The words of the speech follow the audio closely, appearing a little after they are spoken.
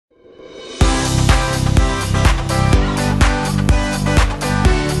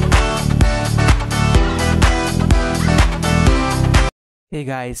Hey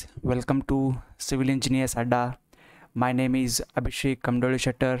guys, welcome to Civil Engineers Adda. My name is Abhishek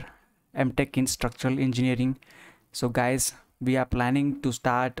Kamadollishettar, MTech in Structural Engineering. So guys, we are planning to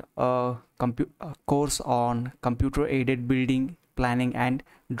start a course on computer aided building, planning and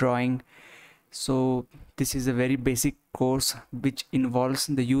drawing. So this is a very basic course which involves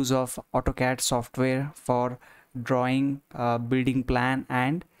the use of AutoCAD software for drawing, building plan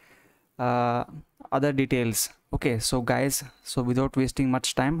and uh, other details. Okay, so guys, so without wasting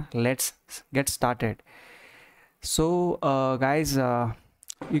much time, let's get started. So guys,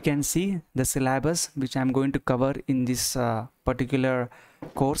 you can see the syllabus which I'm going to cover in this particular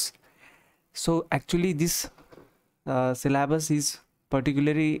course. So actually this syllabus is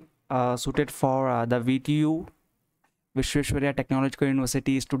particularly suited for the VTU, Vishweshwarya Technological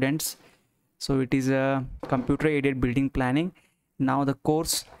University students. So it is a computer aided building planning. Now the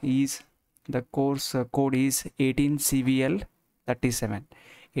course code is 18CVL 37.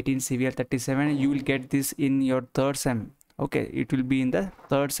 18CVL 37. You will get this in your third sem. Okay, it will be in the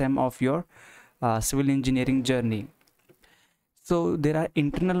third sem of your civil engineering journey. So there are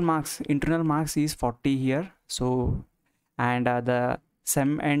internal marks. Internal marks is 40 here. So and the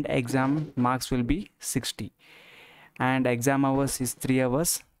sem and exam marks will be 60. And exam hours is 3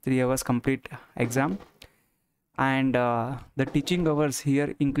 hours. 3 hours complete exam. And the teaching hours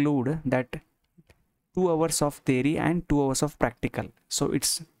here include that 2 hours of theory and 2 hours of practical. So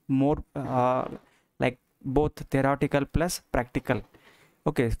it's more like both theoretical plus practical.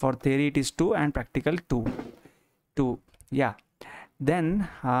 Okay, for theory it is 2 and practical 2. Yeah, then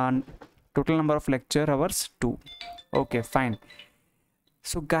total number of lecture hours 2. Okay, fine.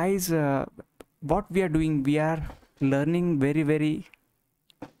 So guys, what we are doing, we are learning very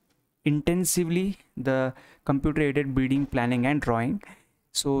intensively the computer aided building planning and drawing.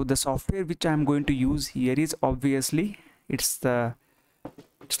 So the software which I'm going to use here is obviously it's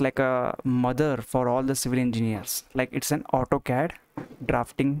like a mother for all the civil engineers. Like it's an AutoCAD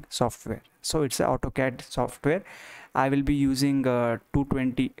drafting software. So it's an AutoCAD software. I will be using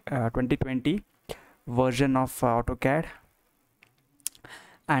 2020 version of AutoCAD,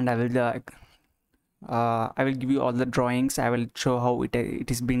 and I will give you all the drawings. I will show how it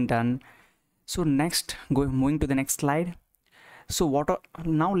is being done. So next, moving to the next slide. So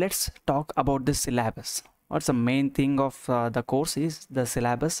now let's talk about the syllabus. What's the main thing of the course is the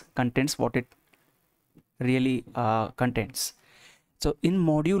syllabus contents, what it really contains. So in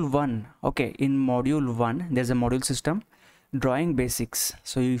module 1, okay, in module 1 there's a module system, drawing basics.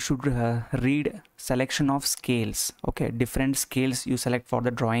 So you should read selection of scales. Okay, different scales you select for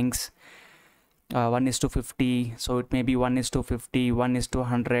the drawings. 1:50, so it may be 1:50,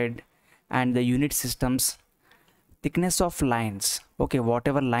 1:100, and the unit systems. Thickness of lines, okay,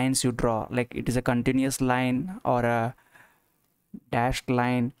 whatever lines you draw, like it is a continuous line or a dashed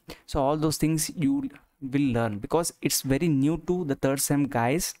line. So all those things you will learn because it's very new to the third sem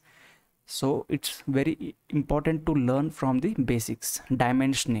guys. So it's very important to learn from the basics.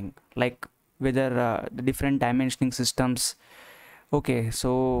 Dimensioning, like whether the different dimensioning systems. Okay,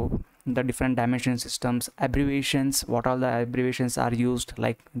 so the different dimension systems, abbreviations, what all the abbreviations are used,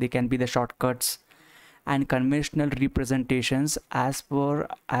 like they can be the shortcuts, and conventional representations as per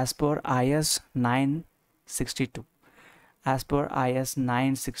IS 962. As per IS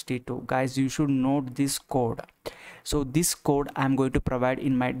 962, guys, you should note this code. So this code I'm going to provide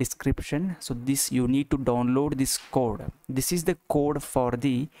in my description. So this, you need to download this code. This is the code for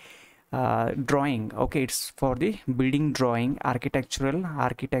the drawing. Okay, it's for the building drawing, architectural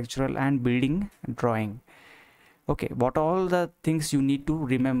and building drawing. Okay, what all the things you need to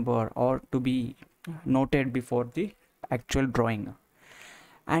remember or to be noted before the actual drawing.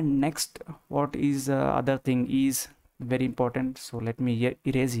 And next, what is other thing is very important. So let me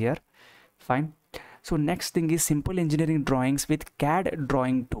erase here. Fine. So next thing is simple engineering drawings with CAD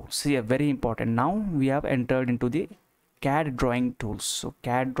drawing tools. Yeah, very important. Now we have entered into the CAD drawing tools. So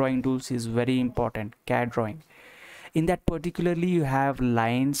CAD drawing tools is very important. CAD drawing, in that particularly you have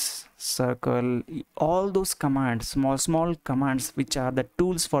lines, circle, all those commands, small commands, which are the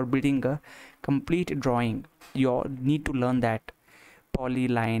tools for building a complete drawing. You need to learn that.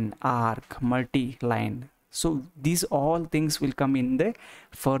 Polyline, arc, multi-line. So these all things will come in the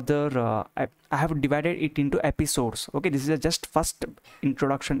further I have divided it into episodes. Okay, this is just first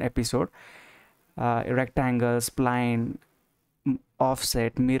introduction episode. Rectangle, spline,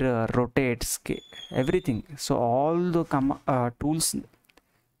 offset, mirror, rotate, scale, everything. So all the tools,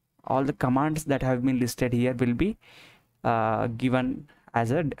 all the commands that have been listed here will be given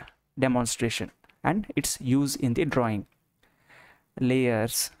as a demonstration and its use in the drawing.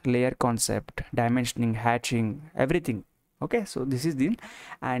 Layers, layer concept, dimensioning, hatching, everything. Okay, so this is the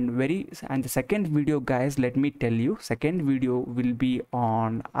and the second video, guys, let me tell you, second video will be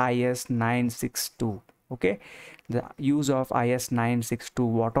on IS 962. Okay, the use of IS 962,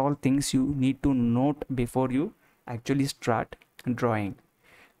 what all things you need to note before you actually start drawing.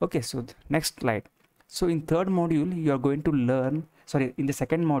 Okay, so next slide. So in third module you are going to learn, sorry, in the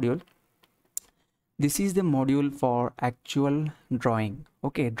second module, this is the module for actual drawing.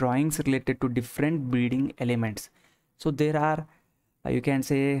 Okay, drawings related to different building elements. So there are you can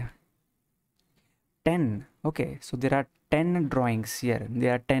say 10. Okay, so there are 10 drawings here.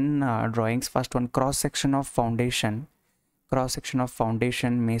 There are 10 drawings. First one, cross section of foundation,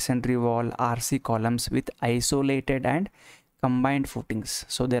 masonry wall, RC columns with isolated and combined footings.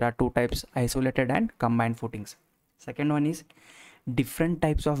 So there are two types, isolated and combined footings. Second one is different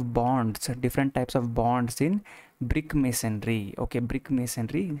types of bonds in brick masonry. Okay, brick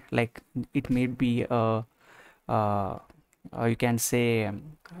masonry, like it may be you can say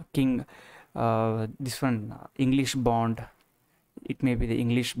king this one English bond, it may be the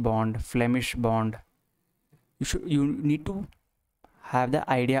English bond, Flemish bond. You need to have the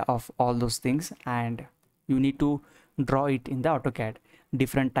idea of all those things, and you need to draw it in the AutoCAD.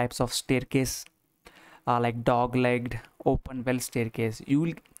 Different types of staircase, like dog-legged open well staircase. You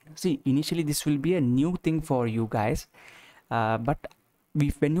will see initially this will be a new thing for you guys, but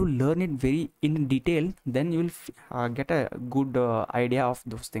when you learn it very in detail, then you will get a good idea of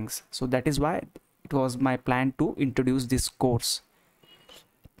those things. So that is why it was my plan to introduce this course.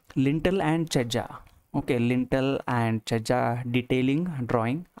 Lintel and chedja. Okay, lintel and chedja detailing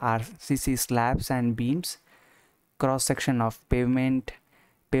drawing, RCC slabs and beams, cross section of pavement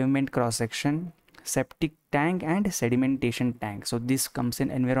cross section, septic tank and sedimentation tank. So this comes in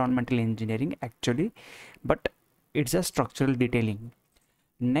environmental engineering actually, but it's a structural detailing.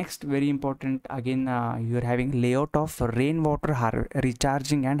 Next, very important again, you are having layout of rainwater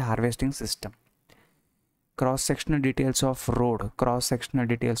recharging and harvesting system. Cross-sectional details of road,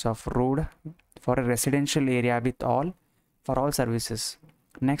 for a residential area with for all services.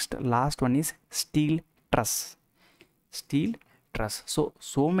 Next, last one is steel truss.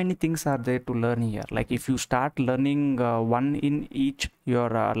 So many things are there to learn here. Like if you start learning one in each your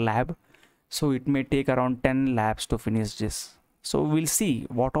lab, so it may take around 10 labs to finish this. So we'll see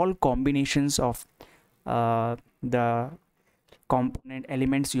what all combinations of the component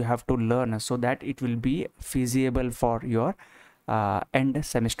elements you have to learn, so that it will be feasible for your end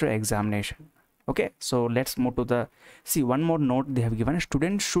semester examination. Okay, so let's move to the, see, one more note they have given.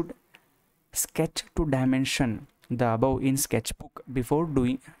 Students should sketch to dimension the above in sketchbook before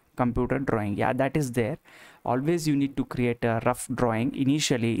doing computer drawing. Yeah, that is there. Always you need to create a rough drawing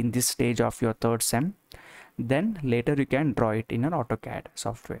initially in this stage of your third sem, then later you can draw it in an AutoCAD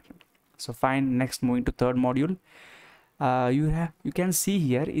software. So fine. Next, moving to third module, you can see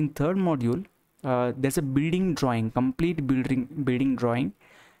here in third module there's a building drawing, complete building drawing,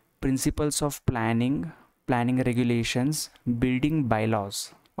 principles of planning regulations, building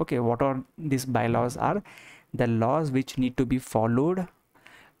bylaws. Okay, what are these bylaws? Are the laws which need to be followed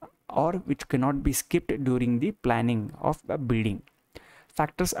or which cannot be skipped during the planning of a building.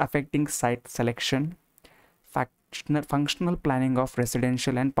 Factors affecting site selection, functional planning of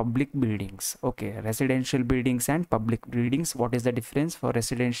residential and public buildings. Okay, residential buildings and public buildings, what is the difference? For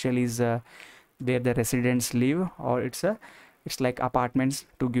residential is where the residents live, or it's like apartments,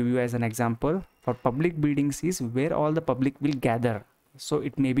 to give you as an example. For public buildings is where all the public will gather. So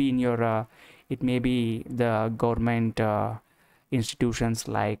it may be in your it may be the government institutions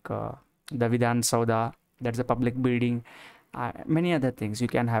like the Vidhan Sauda, that's a public building. Many other things you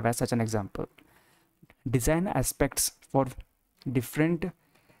can have as such an example. Design aspects for different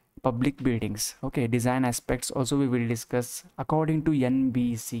public buildings. Okay, design aspects also we will discuss according to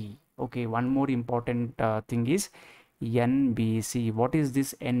NBC. Okay, one more important thing is NBC. What is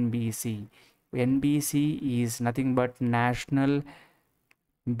this NBC? NBC is nothing but National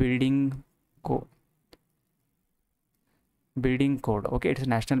Building Code. Okay, it's a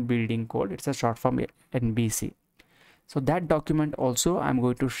National Building Code. It's a short form NBC. So that document also I'm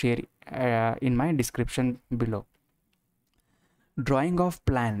going to share in my description below. Drawing of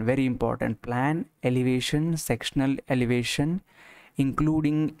plan, very important. Plan, elevation, sectional elevation,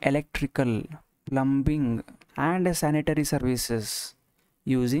 including electrical, plumbing and sanitary services,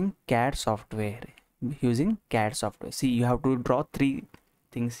 using CAD software. See, you have to draw three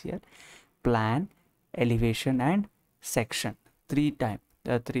things here: plan, elevation and section. Three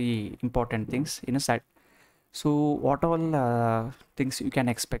important things in a site. So what all things you can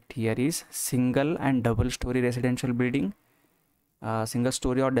expect here is single and double story residential building, single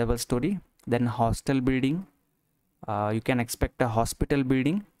story or double story, then hostel building, You can expect a hospital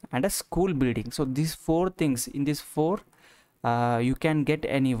building and a school building. So these four things, in these four, you can get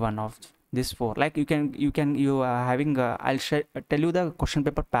any one of these four. Like you are having tell you the question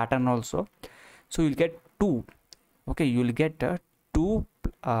paper pattern also. So you'll get two. Okay, you'll get two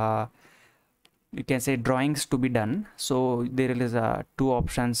you can say drawings to be done. So there is two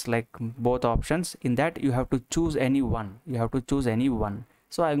options, like both options. In that you have to choose any one. You have to choose any one.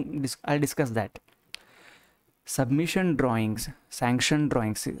 So I'll discuss that. Submission drawings, sanction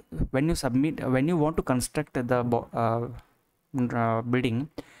drawings. When you submit, when you want to construct the building,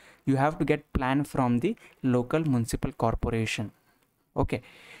 you have to get plan from the local municipal corporation. Okay,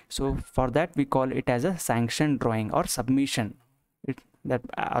 so for that we call it as a sanction drawing or submission. That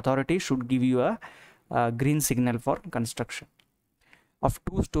authority should give you a green signal for construction of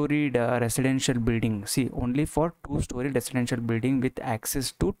two-storied residential building. See, only for two-storied residential building with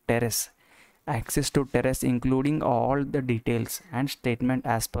access to terrace. Access to terrace including all the details and statement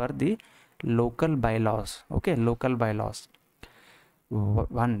as per the local bylaws. Okay, local bylaws.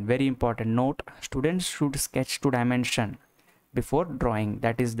 One very important note: students should sketch to dimension before drawing.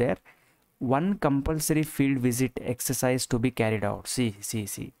 That is there. One compulsory field visit exercise to be carried out. See,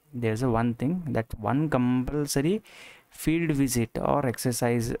 there's a one thing, that one compulsory field visit or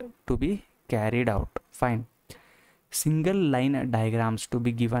exercise to be carried out. Fine. Single line diagrams to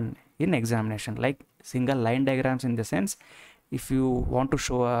be given in examination. Like single line diagrams in the sense, if you want to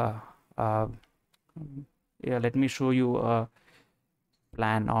show let me show you a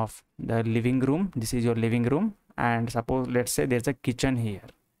plan of the living room. This is your living room, and suppose let's say there's a kitchen here.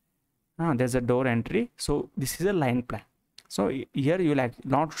 There's a door entry. So this is a line plan. So here you will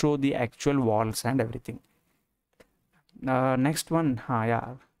not show the actual walls and everything. Next one,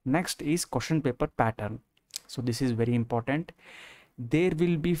 next is question paper pattern. So this is very important. There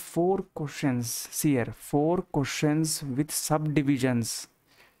will be 4 questions here, 4 questions with subdivisions.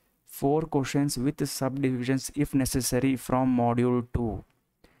 4 questions with subdivisions if necessary from module 2.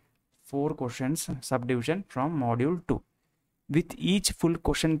 4 questions subdivision from module 2. With each full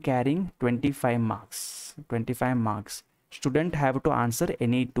question carrying 25 marks. 25 marks. Student have to answer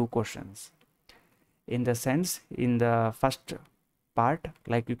any 2 questions. In the sense, in the first part,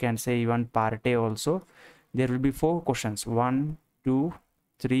 like you can say even part A also, there will be 4 questions. 1, 2,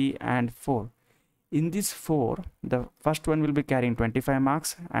 3 and 4. In these 4, the first one will be carrying 25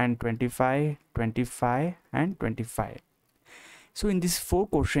 marks and 25, 25 and 25. So in these 4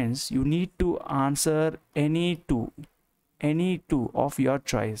 questions, you need to answer any 2 of your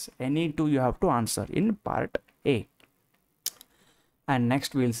choice. Any 2 you have to answer in part A. And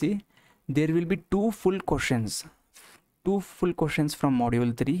next we'll see there will be 2 full questions. 2 full questions from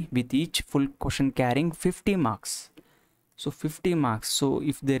module 3 with each full question carrying 50 marks. So 50 marks. So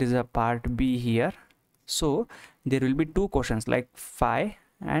if there is a part B here, so there will be 2 questions like 5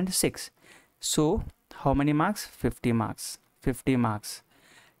 and 6. So how many marks? 50 marks. 50 marks.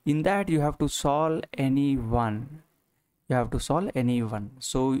 In that you have to solve any one. You have to solve any one.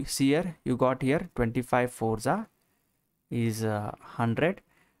 So see here, you got here 25 fours is 100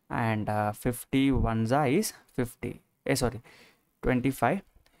 and 50 ones is 50. Sorry, 25.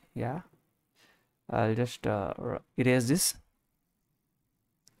 Yeah, I'll just erase this.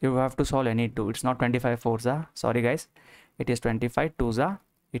 You have to solve any 2. It's not 25 fours. Sorry guys, it is 25 twos.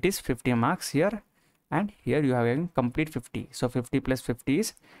 It is 50 marks here, and here you are having complete 50. So 50 plus 50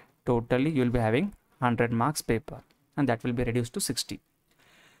 is totally you will be having 100 marks paper, and that will be reduced to 60.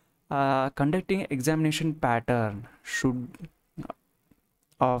 Conducting examination pattern should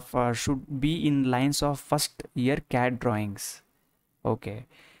be in lines of first year CAD drawings. Okay,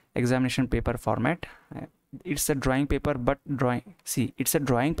 examination paper format. It's a drawing paper, but it's a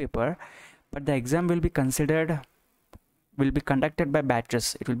drawing paper, but the exam will be conducted by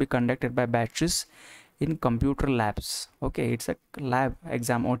batches. It will be conducted by batches in computer labs. Okay, it's a lab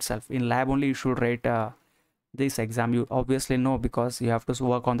exam itself. In lab only you should write this exam. You obviously know, because you have to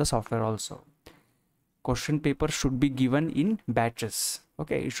work on the software also. Question paper should be given in batches.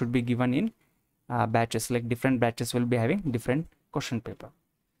 Okay, it should be given in batches, like different batches will be having different question paper.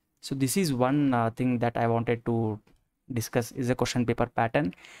 So this is one thing that I wanted to discuss, is a question paper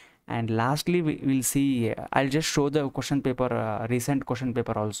pattern. And lastly, we will see, I'll just show the question paper, recent question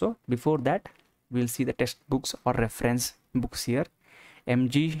paper also. Before that, we'll see the textbooks or reference books here.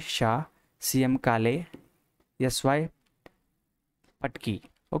 M.G. Shah, C.M. Kale, S.Y. Patki.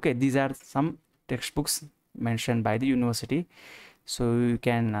 Okay, these are some textbooks mentioned by the university. So you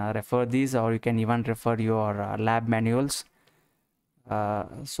can refer these, or you can even refer your lab manuals.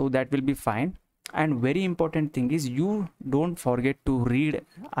 So that will be fine. And very important thing is, you don't forget to read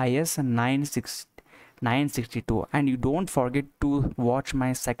IS 962. And you don't forget to watch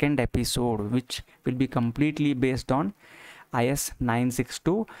my second episode, which will be completely based on IS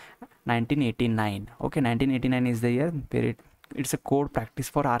 962 1989. Okay, 1989 is the year where it's a code practice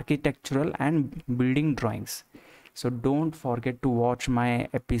for architectural and building drawings. So don't forget to watch my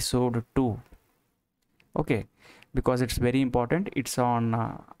episode 2. Okay, because it's very important. It's on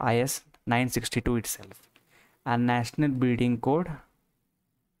IS 962 itself, and National Building Code,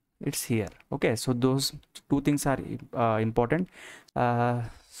 it's here. Okay, so those two things are important.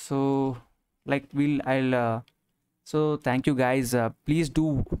 So like so thank you guys. Please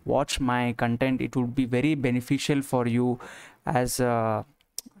do watch my content. It would be very beneficial for you as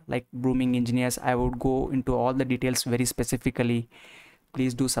like grooming engineers. I would go into all the details very specifically.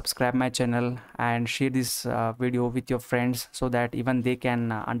 Please do subscribe my channel and share this video with your friends so that even they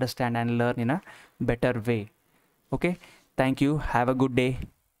can understand and learn in a better way. Okay, thank you. Have a good day.